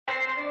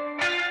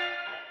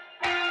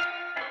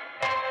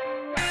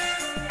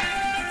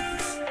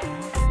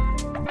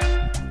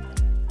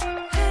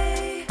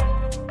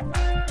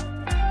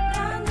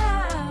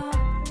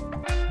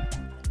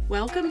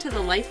Welcome to the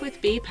Life with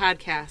Bee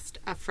podcast,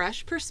 a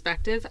fresh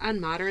perspective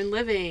on modern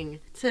living.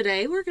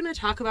 Today we're going to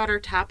talk about our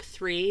top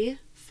 3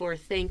 for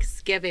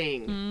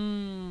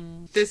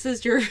Thanksgiving. This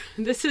is your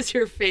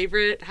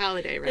favorite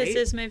holiday, right? This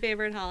is my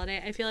favorite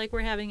holiday. I feel like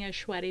we're having a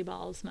sweaty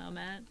balls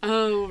moment.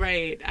 Oh,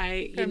 right.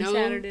 From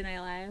Saturday Night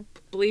Live.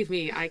 Believe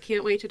me, I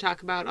can't wait to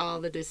talk about all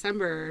the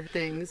December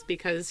things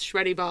because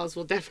sweaty balls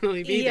will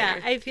definitely be there.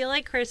 Yeah, I feel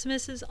like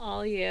Christmas is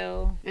all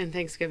you. And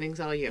Thanksgiving's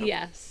all you.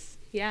 Yes.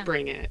 Yeah.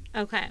 Bring it.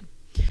 Okay.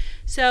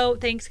 So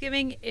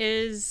Thanksgiving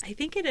I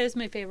think it is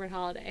my favorite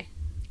holiday.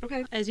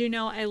 Okay. As you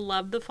know, I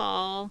love the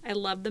fall. I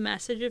love the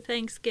message of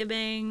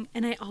Thanksgiving.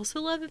 And I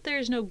also love that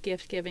there's no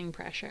gift-giving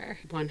pressure.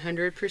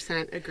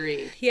 100%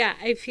 agree. Yeah,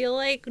 I feel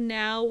like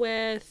now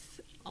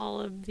with all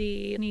of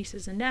the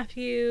nieces and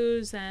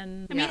nephews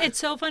and I mean, it's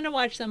so fun to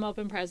watch them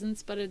open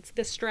presents, but it's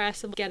the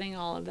stress of getting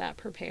all of that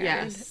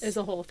prepared is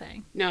a whole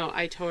thing. No,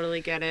 I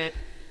totally get it.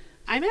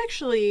 I'm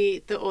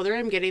actually, the older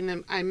I'm getting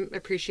them, I'm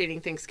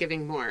appreciating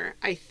Thanksgiving more.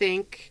 I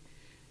think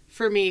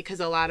for me, because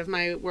a lot of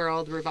my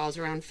world revolves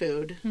around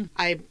food,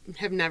 I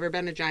have never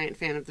been a giant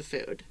fan of the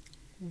food.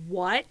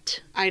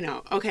 What? I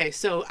know. Okay,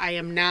 so I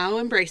am now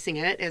embracing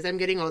it. As I'm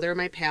getting older,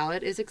 my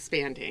palate is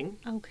expanding.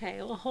 Okay,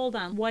 well, hold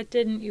on. What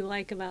didn't you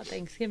like about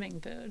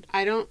Thanksgiving food?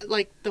 I don't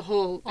like the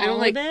whole... I don't All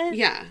like of it?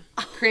 Yeah.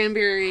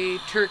 Cranberry,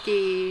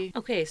 turkey.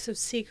 Okay, so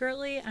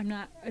secretly, I'm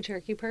not a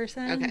turkey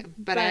person. Okay,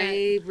 but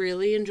I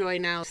really enjoy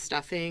now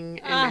stuffing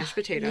and mashed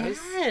potatoes.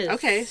 Yes.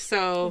 Okay,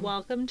 so...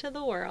 Welcome to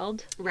the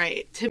world.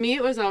 Right. To me,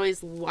 it was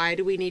always, why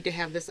do we need to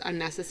have this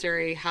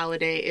unnecessary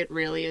holiday? It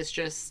really is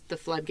just the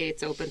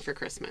floodgates open for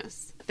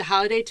Christmas. The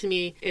holiday to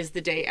me is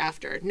the day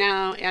after.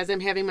 Now, as I'm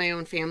having my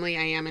own family,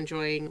 I am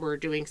enjoying, we're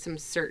doing some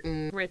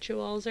certain...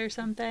 Rituals or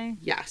something?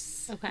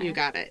 Yes. Okay. You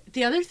got it.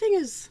 The other thing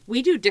is,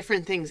 we do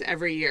different things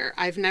every year.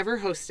 I've never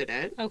hosted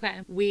it. Okay.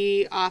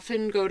 We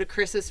often go to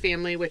Chris's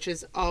family, which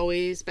has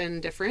always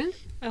been different.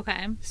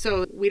 Okay.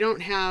 So we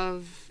don't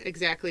have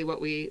exactly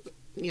what we,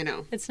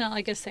 It's not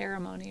like a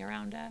ceremony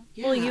around it.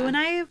 Yeah. Well, you and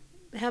I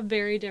have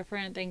very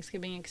different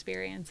Thanksgiving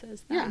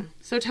experiences then. Yeah.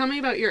 So tell me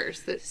about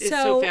yours that is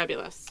so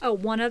fabulous. Oh,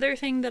 one other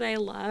thing that I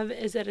love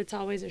is that it's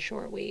always a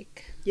short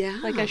week. Yeah.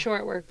 Like a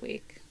short work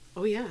week.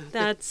 Oh, yeah.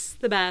 That's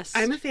the best.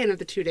 I'm a fan of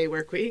the 2-day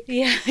work week.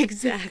 Yeah,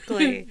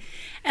 exactly.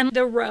 And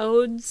the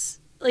roads,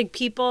 like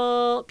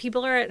people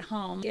are at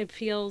home. It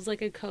feels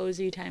like a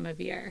cozy time of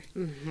year.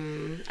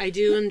 Mm-hmm. I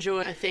do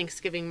enjoy a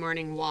Thanksgiving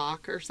morning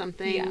walk or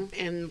something. Yeah.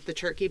 And the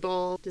turkey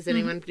bowl. Does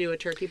anyone do a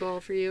turkey bowl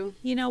for you?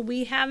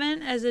 We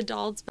haven't as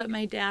adults, but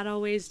my dad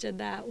always did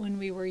that when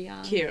we were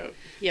young. Cute.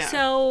 Yeah.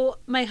 So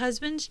my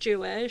husband's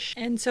Jewish,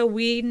 and so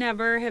we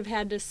never have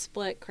had to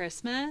split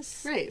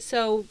Christmas. Right.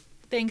 So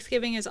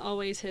Thanksgiving is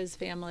always his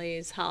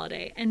family's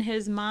holiday, and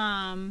his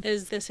mom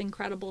is this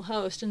incredible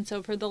host, and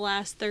so for the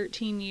last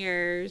 13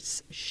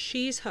 years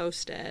she's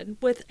hosted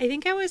with, I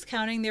think I was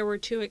counting, there were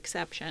 2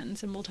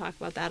 exceptions, and we'll talk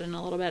about that in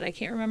a little bit. I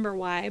can't remember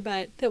why,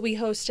 but that we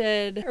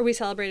hosted or we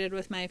celebrated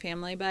with my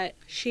family, but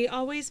she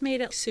always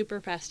made it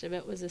super festive.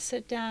 It was a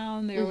sit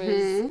down, there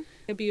was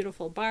a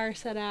beautiful bar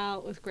set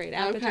out with great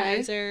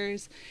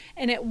appetizers,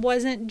 and it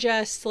wasn't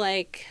just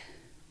like...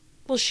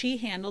 Well, she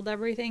handled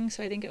everything,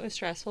 so I think it was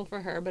stressful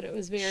for her, but it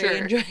was very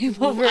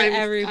enjoyable for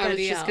everybody else. I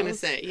was just going to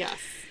say, yes.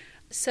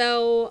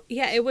 So,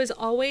 yeah, it was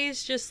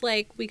always just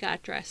like we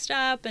got dressed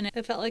up, and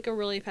it felt like a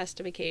really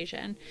festive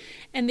occasion.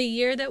 And the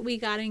year that we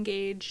got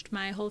engaged,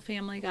 my whole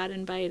family got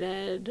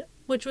invited,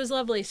 which was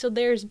lovely. So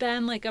there's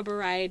been like a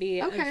variety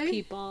of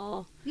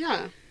people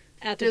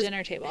at the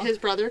dinner table. His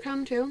brother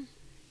come too?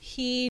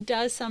 He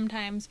does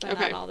sometimes, but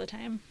not all the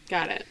time.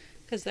 Got it.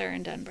 Because they're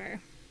in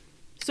Denver.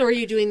 So are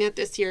you doing that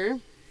this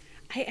year?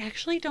 I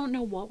actually don't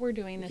know what we're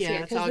doing this year.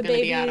 Yeah, it's all going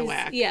to be out of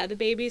whack. Yeah, the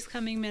baby's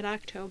coming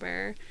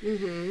mid-October.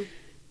 Mm-hmm.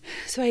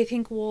 So I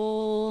think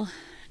we'll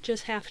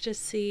just have to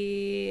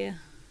see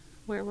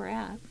where we're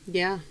at.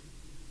 Yeah,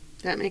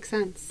 that makes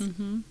sense.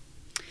 Mm-hmm.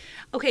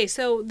 Okay,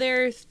 so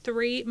there's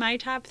my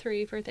top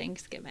 3 for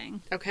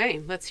Thanksgiving.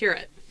 Okay, let's hear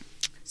it.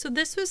 So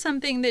this was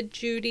something that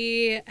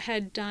Judy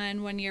had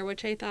done one year,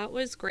 which I thought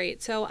was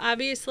great. So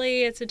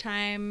obviously it's a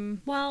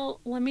time,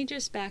 well, let me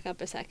just back up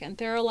a second.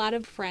 There are a lot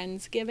of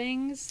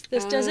Friendsgivings.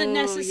 This doesn't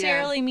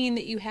necessarily mean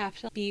that you have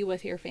to be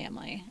with your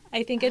family.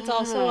 I think it's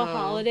also a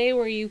holiday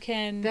where you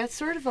can... That's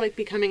sort of like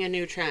becoming a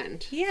new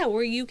trend. Yeah,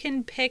 where you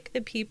can pick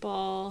the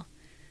people...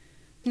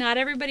 Not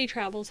everybody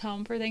travels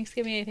home for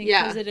Thanksgiving, I think,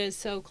 because it is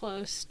so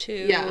close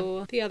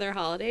to the other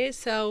holidays.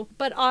 So,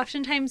 but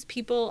oftentimes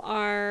people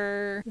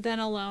are then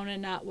alone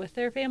and not with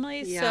their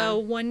families. Yeah. So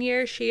one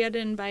year she had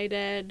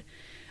invited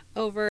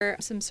over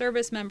some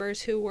service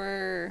members who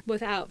were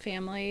without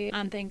family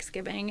on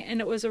Thanksgiving, and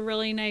it was a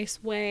really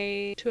nice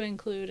way to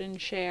include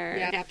and share.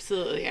 Yeah,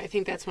 absolutely. I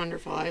think that's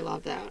wonderful. I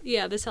love that.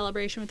 Yeah, the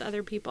celebration with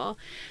other people.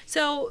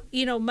 So,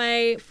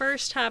 my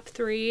first top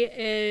 3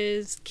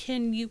 is,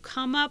 can you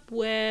come up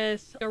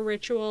with a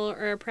ritual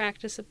or a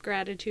practice of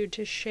gratitude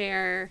to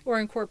share or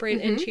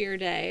incorporate into your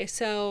day?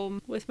 So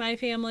with my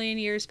family in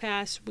years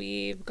past,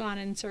 we've gone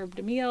and served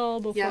a meal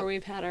before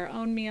we've had our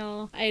own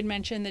meal. I had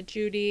mentioned that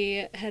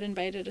Judy had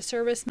invited a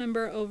service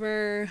member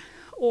over,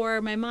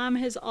 or my mom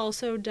has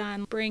also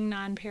done bring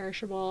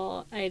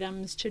non-perishable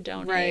items to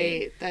donate.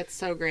 Right. That's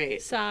so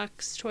great.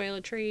 Socks,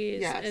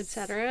 toiletries, Yes.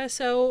 etc.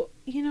 So,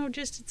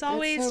 just it's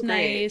always so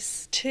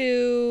nice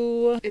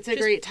to It's a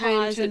great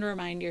time pause to and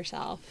remind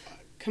yourself.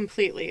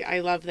 Completely. I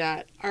love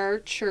that. Our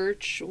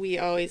church, we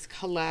always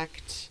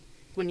collect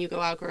when you go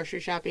out grocery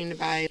shopping to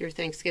buy your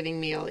Thanksgiving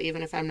meal,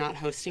 even if I'm not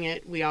hosting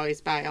it, we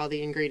always buy all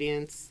the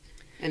ingredients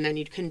and then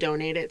you can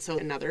donate it so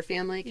another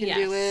family can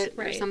do it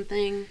or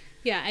something.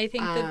 Yeah, I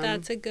think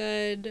that's a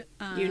good...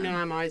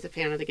 I'm always a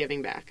fan of the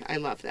giving back. I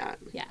love that.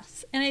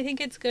 Yes. And I think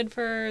it's good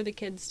for the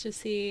kids to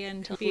see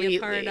and to be a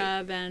part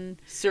of. And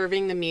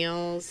serving the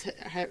meals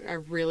are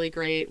really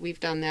great. We've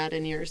done that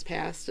in years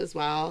past as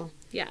well.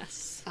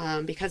 Yes.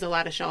 Because a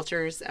lot of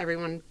shelters,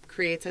 everyone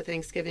creates a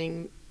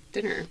Thanksgiving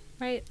dinner.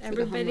 Right.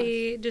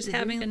 Everybody just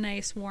having a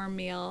nice warm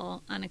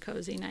meal on a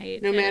cozy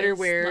night. No matter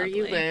where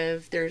you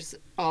live, there's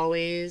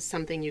always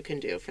something you can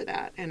do for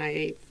that. And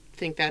I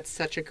think that's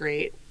such a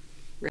great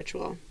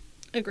ritual.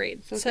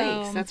 Agreed. So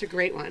thanks. That's a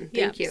great one.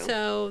 Thank you.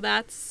 So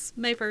that's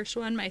my first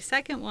one. My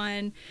second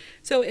one.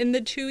 So in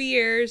the 2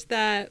 years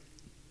that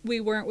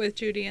we weren't with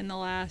Judy in the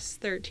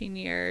last 13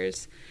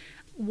 years,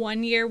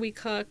 1 year we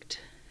cooked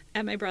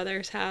at my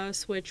brother's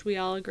house, which we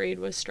all agreed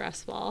was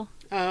stressful.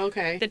 Oh,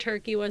 okay. The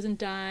turkey wasn't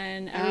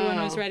done.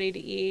 Everyone was ready to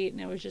eat, and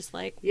it was just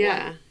like,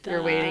 you're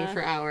waiting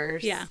for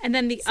hours. Yeah. And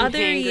then the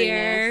other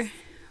year,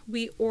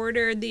 we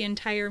ordered the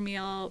entire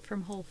meal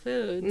from Whole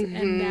Foods,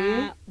 and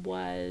that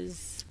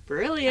was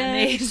brilliant.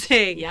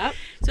 Amazing. Yep.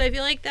 So I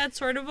feel like that's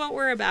sort of what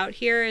we're about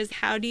here is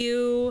how do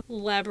you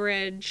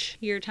leverage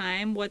your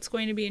time? What's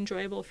going to be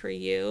enjoyable for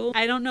you?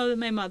 I don't know that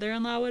my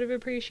mother-in-law would have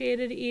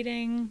appreciated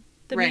eating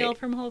the meal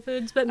from Whole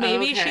Foods, but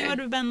maybe she would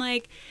have been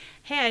like,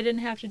 hey, I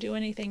didn't have to do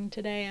anything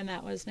today, and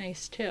that was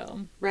nice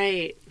too.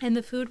 Right. And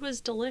the food was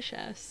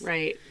delicious.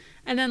 Right.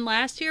 And then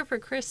last year for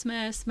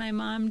Christmas, my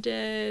mom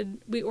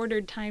we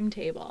ordered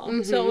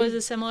Timetable. So it was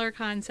a similar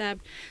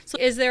concept. So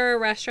is there a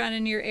restaurant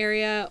in your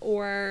area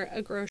or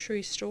a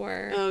grocery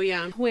store? Oh,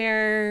 yeah.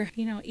 Where,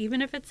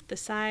 even if it's the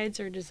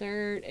sides or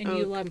dessert and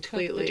you love to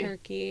cook the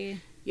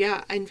turkey.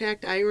 Yeah, in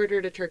fact, I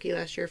ordered a turkey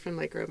last year from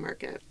Lake Road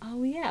Market.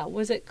 Oh, yeah.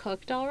 Was it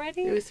cooked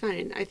already? It was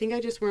fine. I think I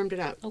just warmed it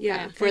up. Okay.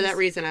 Yeah, for that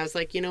reason. I was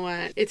like, you know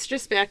what? It's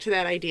just back to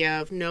that idea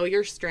of know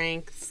your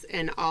strengths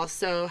and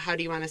also how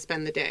do you want to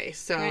spend the day.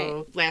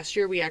 So last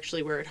year we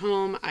actually were at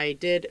home. I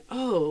did,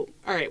 all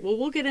right, well,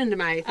 we'll get into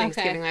my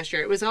Thanksgiving last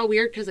year. It was all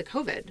weird because of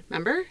COVID,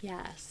 remember?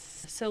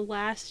 Yes. So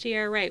last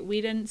year,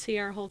 we didn't see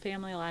our whole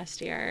family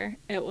last year.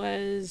 It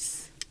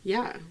was...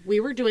 Yeah, we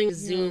were doing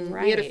Zoom.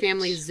 Right. We had a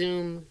family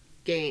Zoom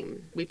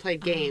game. We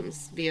played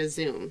games via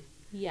Zoom.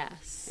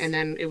 Yes. And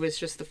then it was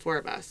just the four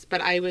of us. But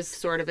I was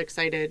sort of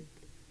excited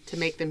to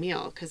make the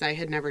meal because I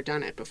had never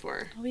done it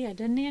before. Oh, yeah.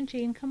 Didn't Aunt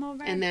Jean come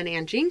over? And then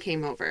Aunt Jean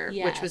came over,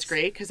 which was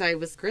great because I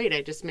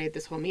just made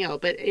this whole meal.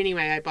 But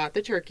anyway, I bought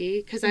the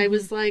turkey because I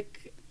was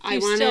like,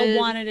 still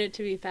wanted it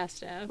to be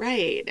festive.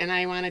 Right. And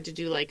I wanted to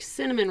do like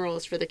cinnamon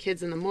rolls for the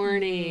kids in the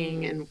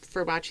morning and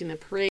for watching the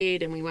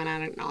parade. And we went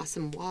on an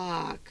awesome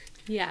walk.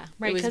 Yeah,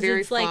 right, because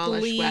it's like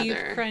leaf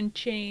weather.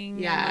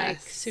 Crunching and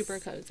like super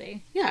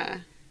cozy. Yeah.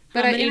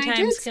 But I did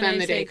spend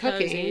spend the day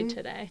cooking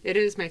today. It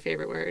is my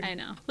favorite word. I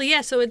know. Well,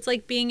 yeah, so it's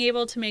like being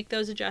able to make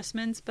those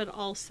adjustments, but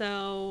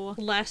also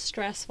less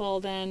stressful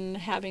than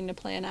having to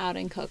plan out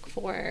and cook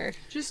for.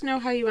 Just know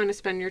how you want to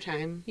spend your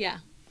time. Yeah.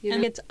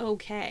 And it's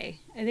okay.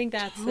 I think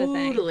that's the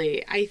thing.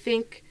 Totally.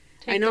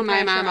 I know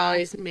my mom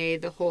always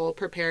made the whole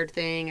prepared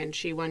thing, and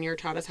she one year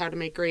taught us how to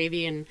make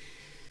gravy, and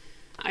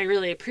I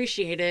really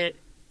appreciate it.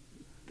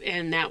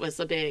 And that was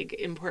a big,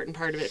 important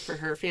part of it for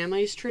her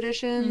family's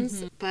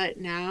traditions. But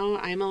now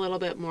I'm a little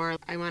bit more,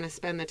 I want to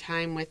spend the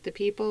time with the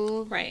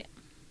people. Right.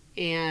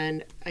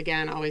 And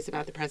again, always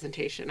about the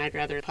presentation. I'd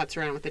rather putz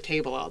around with the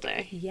table all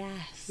day.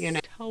 Yes.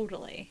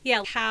 Totally.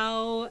 Yeah.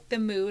 How the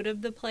mood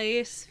of the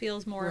place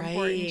feels more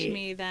important to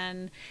me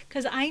than,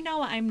 because I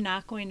know I'm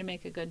not going to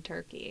make a good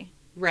turkey.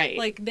 Right.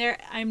 Like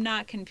I'm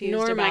not confused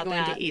about that. Nor am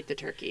I going to eat the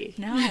turkey.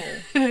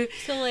 No.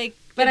 So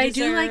but I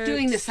do like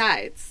doing the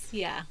sides.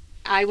 Yeah.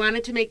 I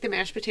wanted to make the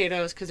mashed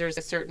potatoes because there's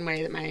a certain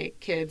way that my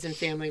kids and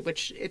family,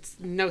 which it's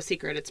no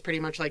secret, it's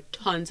pretty much like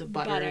tons of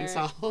butter. And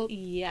salt.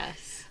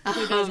 Yes.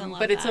 Who doesn't love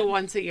but it's a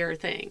once a year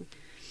thing.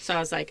 So I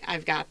was like,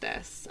 I've got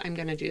this. I'm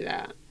going to do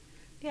that.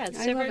 Yeah,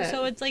 it's different.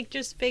 So it's like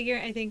just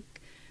I think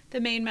the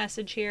main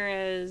message here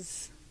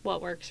is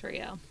what works for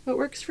you. What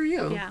works for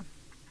you. Yeah.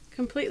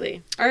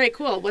 Completely. All right,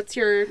 cool. What's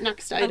your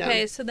next item?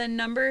 Okay, so then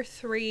number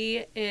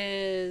 3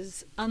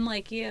 is,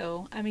 unlike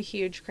you, I'm a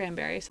huge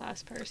cranberry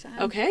sauce person.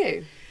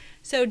 Okay.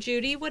 So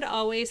Judy would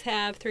always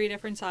have 3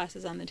 different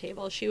sauces on the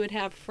table. She would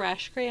have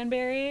fresh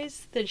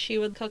cranberries that she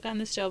would cook on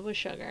the stove with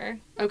sugar.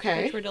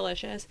 Okay. Which were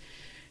delicious.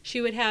 She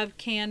would have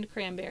canned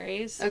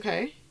cranberries.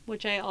 Okay.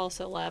 Which I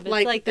also love.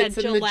 It's like that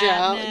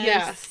gelatinous.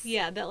 Yes.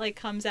 Yeah, that like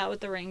comes out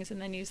with the rings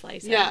and then you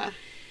slice it. Yeah.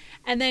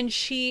 And then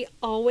she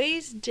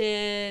always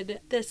did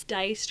this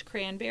diced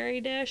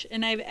cranberry dish,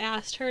 and I've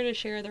asked her to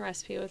share the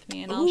recipe with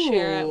me, and I'll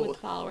share it with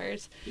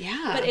followers.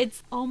 Yeah. But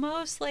it's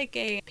almost like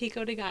a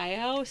pico de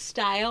gallo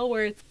style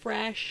where it's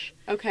fresh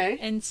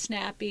and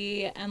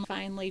snappy and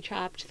finely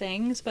chopped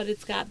things, but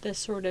it's got this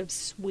sort of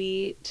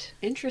sweet.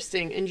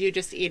 Interesting. And you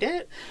just eat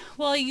it?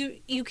 Well,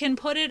 you can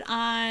put it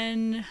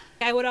on.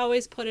 I would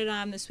always put it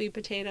on the sweet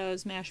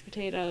potatoes, mashed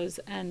potatoes,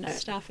 and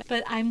stuff.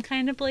 But I'm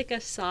kind of like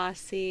a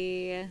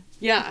saucy.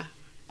 Yeah.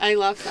 I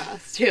love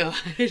sauce too.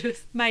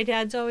 My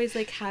dad's always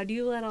like, how do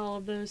you let all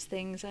of those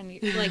things on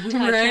you, like touch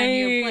on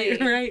your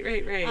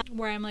plate? Right.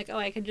 Where I'm like, oh,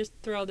 I could just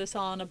throw this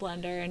all in a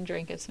blender and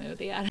drink a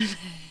smoothie out of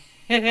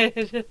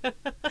it.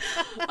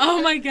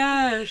 Oh my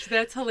gosh,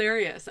 that's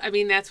hilarious. I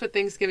mean, that's what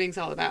Thanksgiving's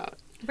all about.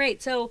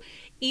 Right. So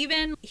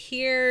even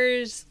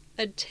here's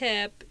a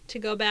tip to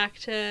go back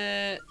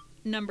to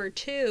number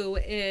 2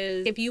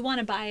 is if you want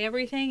to buy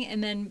everything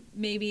and then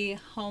maybe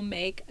home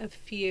make a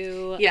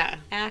few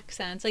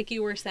accents, like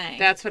you were saying.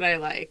 That's what I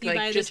like.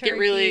 Like, just get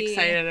really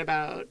excited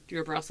about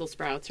your Brussels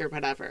sprouts or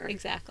whatever.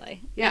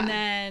 Exactly. Yeah. And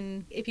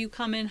then if you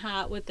come in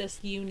hot with this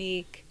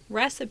unique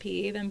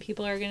recipe, then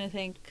people are going to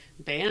think,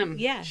 bam,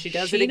 yeah, she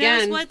does it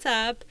again. She knows what's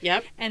up.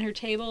 Yep. And her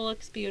table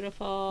looks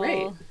beautiful.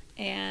 Right.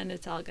 And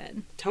it's all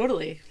good.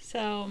 Totally.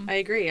 So I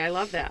agree. I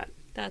love that.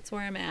 That's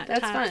where I'm at. That's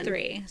top fun.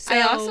 3. So,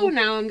 I also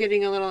now I'm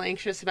getting a little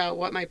anxious about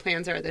what my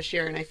plans are this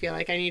year, and I feel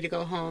like I need to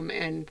go home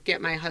and get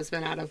my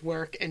husband out of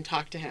work and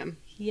talk to him.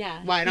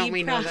 Yeah. Why don't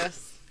we know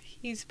this?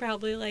 He's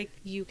probably like,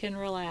 you can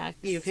relax.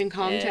 You can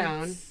calm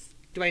down.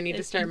 Do I need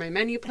to start my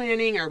menu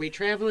planning? Are we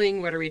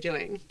traveling? What are we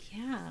doing?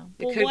 Yeah.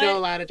 It could go a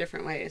lot of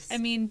different ways. I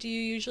mean, do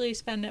you usually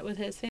spend it with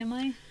his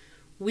family?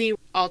 We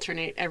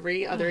alternate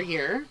every other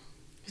year.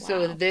 Wow.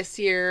 So this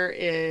year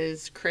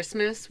is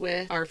Christmas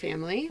with our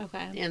family.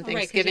 Okay. And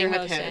Thanksgiving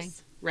with hosting.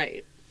 his.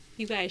 Right.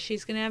 You guys,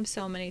 she's going to have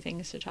so many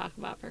things to talk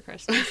about for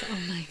Christmas. Oh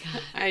my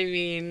God. I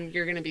mean,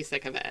 you're going to be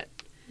sick of it.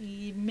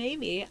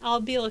 Maybe. I'll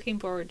be looking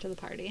forward to the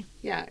party.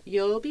 Yeah.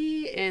 You'll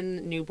be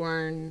in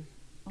newborn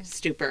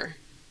stupor.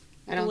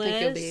 I don't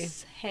think you'll be.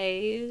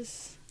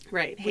 Haze.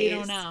 Right. We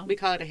don't know. We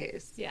call it a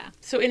haze. Yeah.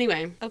 So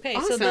anyway. Okay.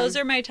 Awesome. So those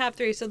are my top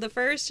 3. So the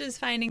first is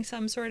finding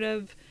some sort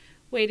of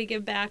way to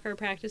give back or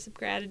practice of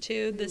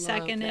gratitude. The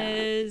second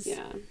is,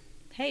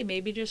 hey,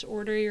 maybe just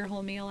order your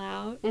whole meal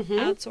out,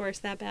 outsource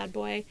that bad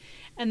boy.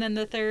 And then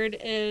the third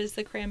is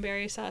the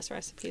cranberry sauce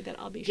recipe that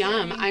I'll be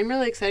sharing. Yum. I'm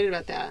really excited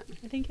about that.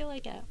 I think you'll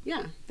like it.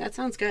 Yeah, that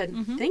sounds good.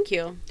 Thank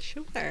you.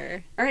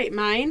 Sure. All right,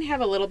 mine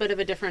have a little bit of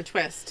a different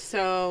twist.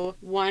 So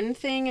one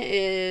thing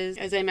is,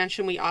 as I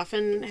mentioned, we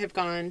often have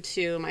gone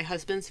to my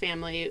husband's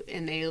family,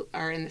 and they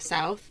are in the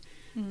South.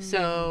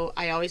 So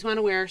I always want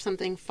to wear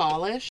something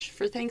fallish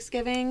for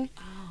Thanksgiving.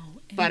 Oh,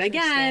 but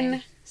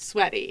again,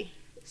 sweaty.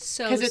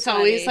 So because it's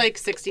always like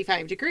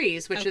 65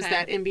 degrees, which is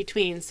that in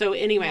between. So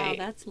anyway. Wow,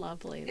 that's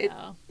lovely,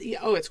 though.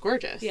 It's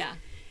gorgeous. Yeah.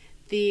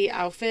 The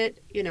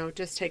outfit,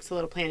 just takes a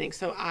little planning.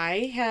 So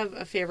I have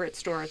a favorite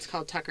store. It's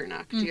called Tucker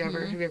Nuck. Have you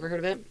ever heard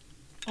of it?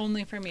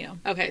 Only from you.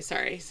 Okay,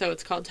 sorry. So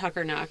it's called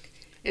Tucker Nuck.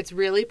 It's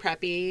really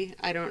preppy.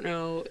 I don't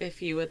know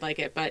if you would like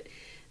it, but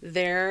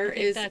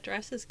that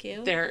dress is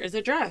cute. There is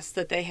a dress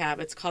that they have.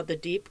 It's called the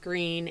Deep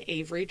Green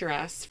Avery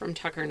Dress from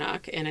Tucker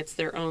Nuck, and it's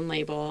their own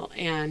label.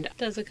 And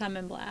does it come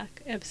in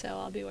black? If so,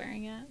 I'll be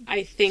wearing it.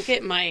 I think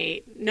it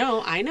might.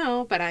 No, I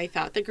know, but I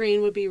thought the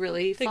green would be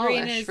really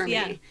fallish for me.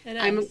 Yeah, it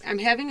is. I'm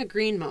having a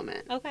green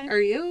moment. Okay. Are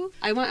you?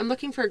 I'm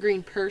looking for a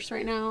green purse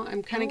right now.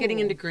 I'm kind of getting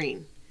into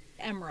green.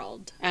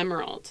 Emerald,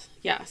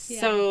 yes. Yeah.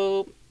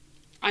 So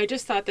I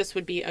just thought this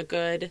would be a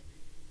good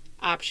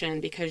option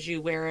because you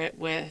wear it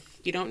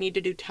you don't need to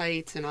do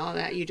tights and all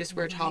that. You just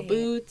wear tall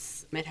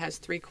boots. It has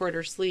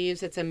 3/4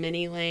 sleeves. It's a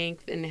mini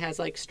length and it has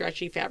like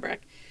stretchy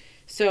fabric.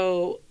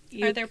 So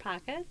are there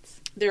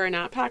pockets? There are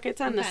not pockets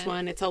on this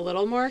one. It's a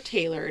little more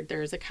tailored.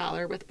 There's a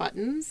collar with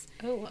buttons.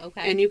 Oh,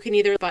 okay. And you can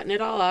either button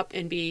it all up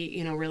and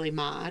be, really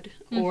mod,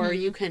 or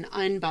you can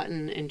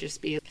unbutton and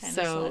just be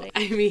Kinda slutty.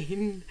 I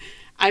mean,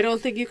 I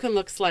don't think you can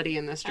look slutty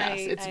in this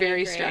dress. It's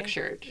very agree.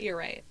 Structured. You're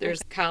right.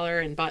 There's collar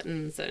and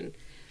buttons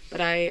but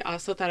I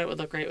also thought it would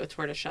look great with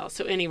tortoiseshell.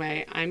 So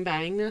anyway, I'm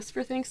buying this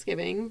for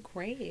Thanksgiving.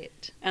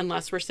 Great.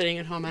 Unless we're sitting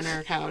at home on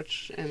our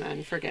couch, and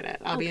then forget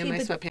it. I'll be in my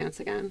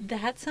sweatpants again.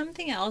 That's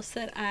something else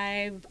that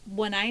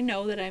when I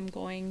know that I'm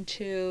going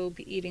to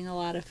be eating a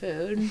lot of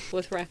food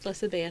with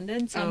reckless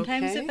abandon,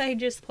 sometimes if I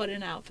just put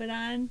an outfit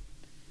on,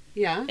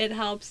 it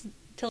helps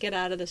to get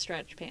out of the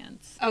stretch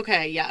pants.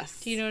 Okay,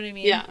 yes. Do you know what I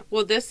mean? Yeah.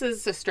 Well, this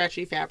is a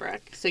stretchy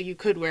fabric, so you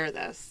could wear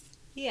this.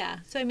 Yeah.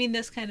 So, I mean,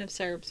 this kind of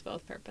serves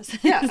both purposes.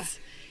 Yeah.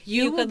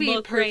 You will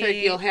be perfect.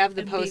 You'll have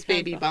the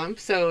post-baby bump,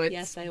 so it's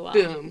yes, I will.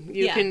 Boom.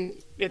 It's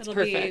It'll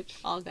perfect. Be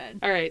all good.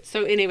 All right.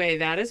 So anyway,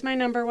 that is my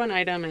number one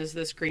item is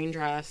this green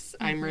dress.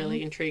 I'm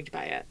really intrigued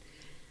by it.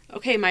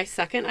 Okay, my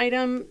second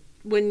item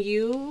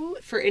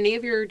For any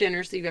of your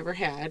dinners that you've ever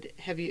had,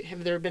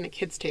 have there been a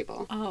kids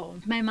table? Oh,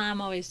 my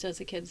mom always does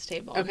a kids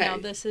table. Okay. No,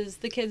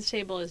 the kids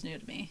table is new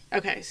to me.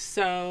 Okay,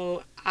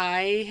 so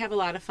I have a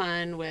lot of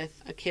fun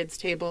with a kids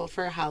table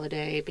for a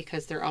holiday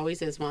because there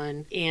always is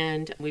one,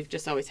 and we've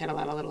just always had a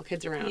lot of little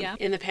kids around. Yeah.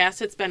 In the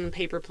past, it's been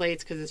paper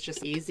plates because it's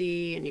just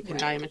easy and you can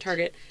buy them at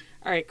Target.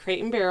 All right,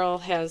 Crate and Barrel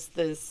has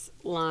this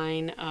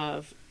line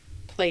of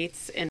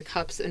plates and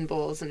cups and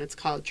bowls, and it's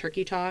called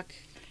Turkey Talk,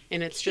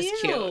 and it's just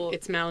cute.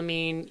 It's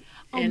melamine.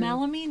 Oh,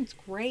 melamine's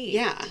great.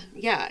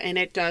 Yeah, and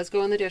it does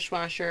go in the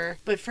dishwasher.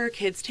 But for a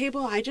kid's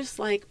table, I just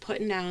like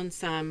putting down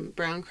some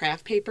brown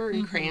craft paper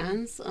and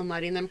crayons and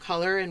letting them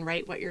color and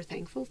write what you're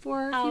thankful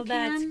for if you can.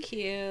 That's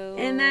cute.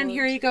 And then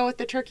here you go with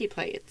the turkey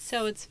plates.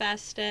 So it's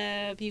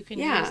festive. You can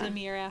use them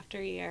year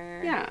after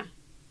year. Yeah.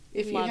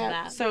 Love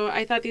that. So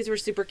I thought these were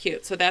super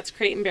cute. So that's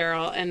Crate and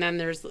Barrel, and then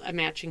there's a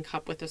matching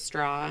cup with a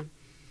straw.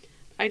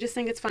 I just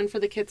think it's fun for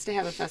the kids to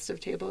have a festive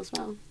table as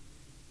well.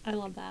 I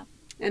love that.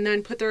 And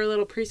then put their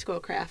little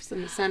preschool crafts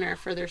in the center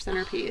for their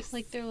centerpiece.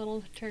 Like their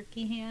little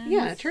turkey hands?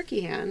 Yeah,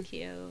 turkey hand.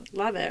 Cute.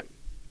 Love it.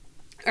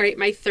 All right,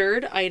 my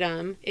third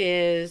item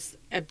is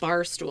a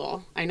bar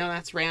stool. I know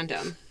that's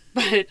random,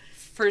 but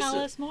first... Tell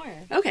us more.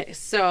 Okay,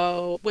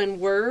 so when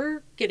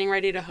we're getting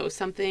ready to host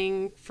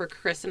something for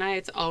Chris and I,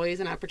 it's always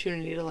an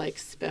opportunity to, like,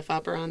 spiff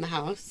up around the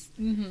house.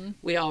 Mm-hmm.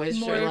 We always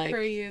more share, like...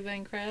 for you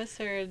than Chris,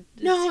 or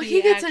No,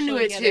 he gets into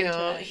it,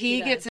 too.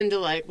 He gets into,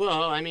 like,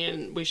 well, I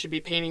mean, we should be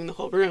painting the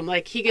whole room.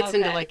 Like, he gets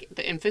into, like,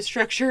 the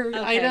infrastructure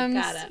items,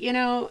 got it. you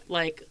know,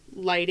 like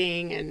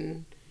lighting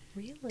and...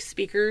 Really?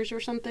 Speakers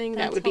or something.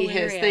 That's that would be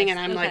hilarious. his thing. And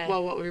I'm like,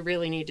 well, what we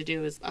really need to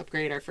do is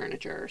upgrade our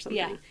furniture or something.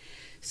 Yeah.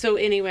 So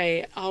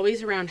anyway,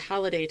 always around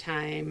holiday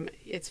time,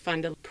 it's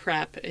fun to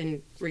prep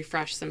and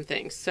refresh some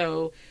things.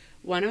 So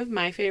one of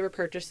my favorite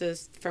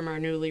purchases from our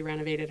newly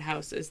renovated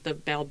house is the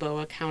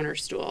Balboa counter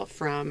stool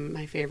from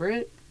my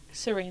favorite,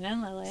 Serena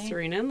and Lily.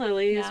 Serena and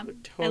Lily. Yeah.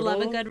 I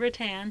love a good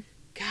rattan.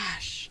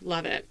 Gosh,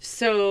 love it.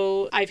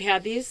 So I've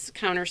had these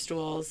counter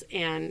stools,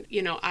 and,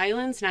 you know,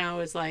 islands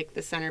now is like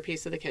the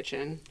centerpiece of the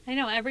kitchen. I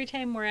know. Every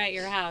time we're at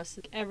your house,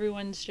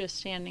 everyone's just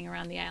standing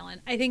around the island.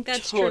 I think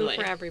that's Totally.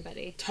 true for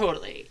everybody.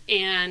 Totally.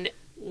 And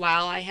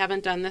while I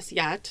haven't done this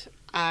yet,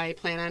 I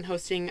plan on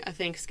hosting a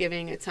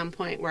Thanksgiving at some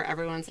point where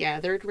everyone's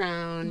gathered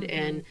around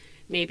and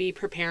maybe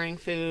preparing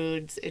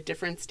foods at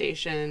different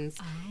stations.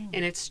 Oh.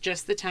 And it's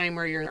just the time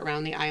where you're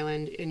around the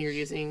island and you're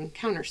using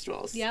counter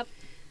stools. Yep.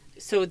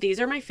 So these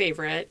are my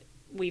favorite.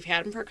 We've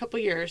had them for a couple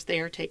years.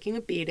 They are taking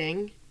a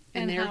beating,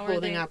 and they're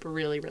holding up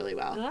really, really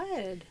well.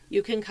 Good.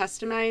 You can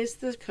customize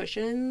the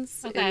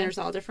cushions, and there's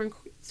all different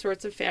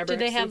sorts of fabrics.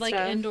 Do they have, like,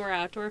 stuff.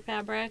 indoor-outdoor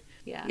fabric?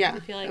 Yeah. Yeah, I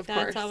feel like of that's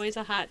course. always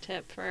a hot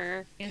tip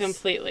for...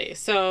 Completely.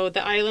 So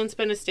the island's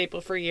been a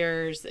staple for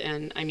years,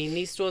 and, I mean,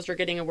 these stools are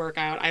getting a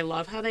workout. I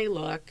love how they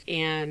look,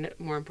 and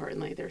more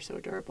importantly, they're so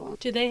durable.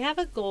 Do they have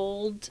a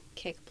gold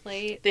kick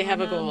plate? They have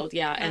a gold,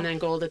 and then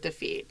gold at the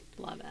feet.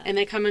 Love it. And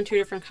they come in two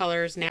different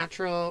colors,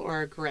 natural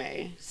or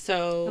gray.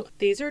 So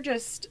these are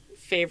just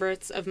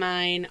favorites of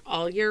mine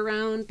all year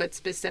round, but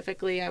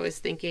specifically I was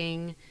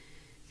thinking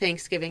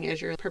Thanksgiving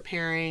as you're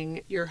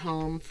preparing your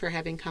home for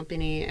having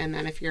company, and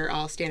then if you're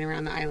all standing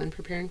around the island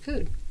preparing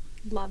food.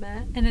 Love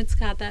it. And it's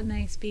got that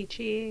nice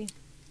beachy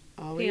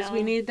Always feel.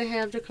 we need to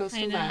have the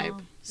coastal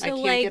vibe. So, I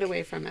can't get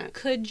away from it.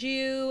 Could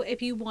you,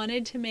 if you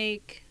wanted to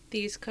make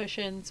these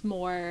cushions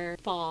more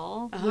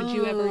fall, would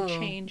you ever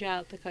change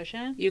out the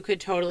cushion? You could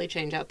totally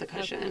change out the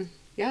cushion. Okay.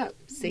 Yeah.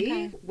 See?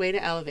 Okay. Way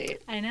to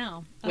elevate. I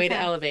know. Okay. Way to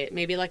elevate.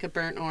 Maybe like a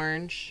burnt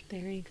orange.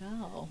 There you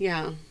go.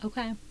 Yeah.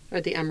 Okay.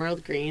 Or the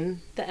emerald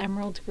green. The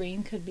emerald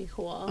green could be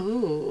cool.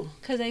 Ooh.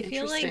 Because I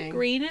feel like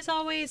green is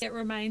always, it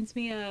reminds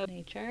me of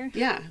nature.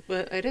 Yeah,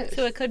 well, it is.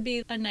 So it could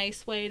be a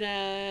nice way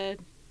to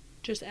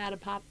just add a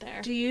pop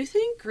there. Do you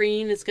think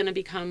green is going to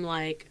become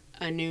like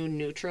a new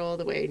neutral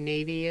the way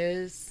navy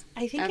is?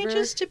 I think it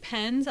just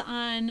depends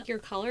on your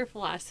color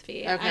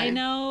philosophy. Okay. I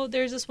know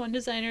there's this one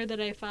designer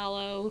that I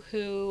follow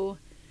who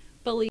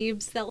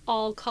believes that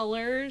all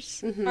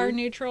colors are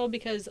neutral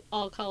because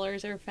all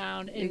colors are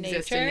found in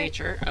Exist nature. in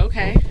nature.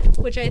 Okay.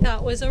 Which I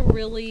thought was a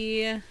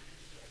really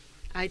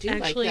actually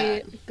like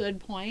that. Good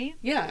point.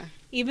 Yeah.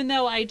 Even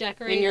though I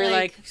decorate, and you're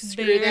like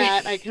screw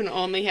that, I can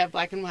only have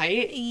black and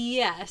white.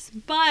 Yes,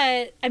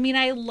 but I mean,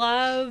 I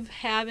love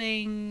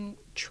having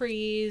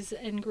trees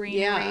and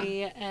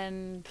greenery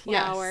and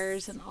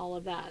flowers and all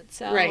of that.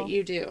 So right,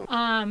 you do.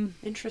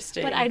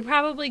 Interesting. But I'd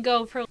probably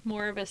go for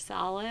more of a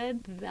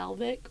solid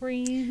velvet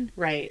green,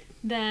 right,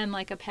 than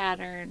like a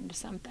patterned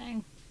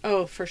something.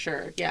 Oh, for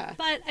sure, yeah.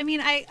 But I mean,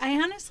 I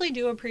honestly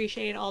do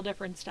appreciate all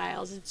different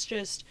styles. It's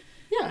just.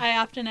 Yeah. I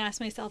often ask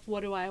myself,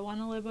 what do I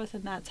want to live with?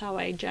 And that's how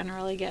I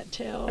generally get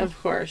to. Of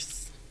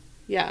course.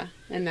 Yeah.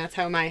 And that's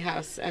how my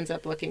house ends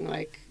up looking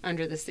like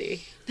under the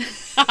sea.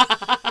 No,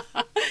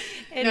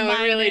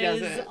 it really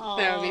doesn't.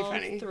 That would be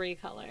funny. 3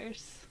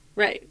 colors.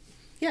 Right.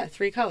 Yeah,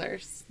 3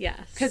 colors.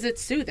 Yes. Because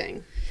it's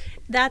soothing.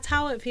 That's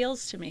how it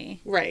feels to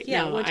me. Right.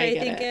 Yeah, no, which I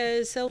think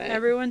is, so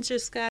everyone's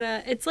just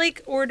gotta, it's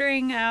like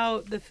ordering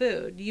out the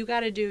food. You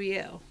gotta do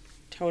you.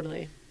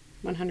 Totally.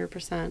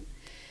 100%.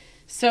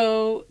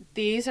 So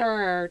these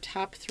are our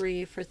top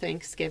 3 for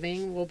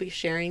Thanksgiving. We'll be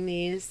sharing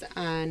these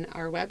on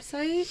our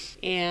website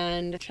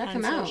and check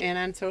them out and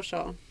on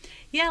social.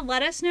 Yeah,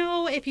 let us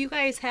know if you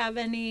guys have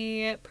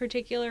any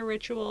particular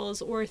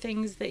rituals or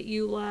things that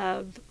you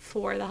love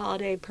for the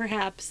holiday.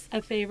 Perhaps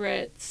a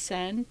favorite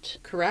scent.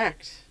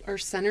 Correct. Or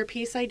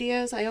centerpiece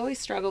ideas. I always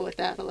struggle with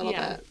that a little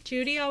bit.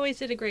 Judy always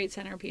did a great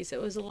centerpiece.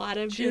 It was a lot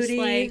of Judy, just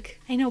like,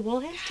 I know,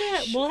 we'll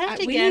have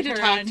to we get need her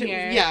to talk on to,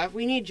 here. Yeah,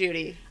 we need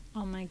Judy.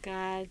 Oh my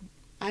God.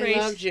 I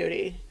love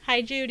Judy.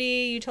 Hi,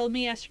 Judy. You told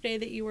me yesterday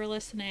that you were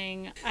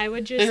listening. I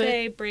would just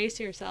say brace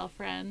yourself,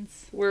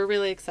 friends. We're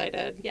really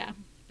excited. Yeah.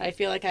 I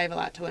feel like I have a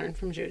lot to learn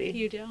from Judy.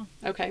 You do.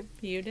 Okay.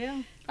 You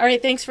do. All right.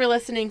 Thanks for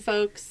listening,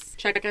 folks.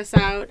 Check us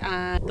out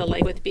on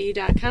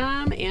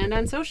thelifewithbee.com and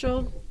on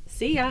social.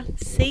 See ya.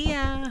 See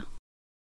ya.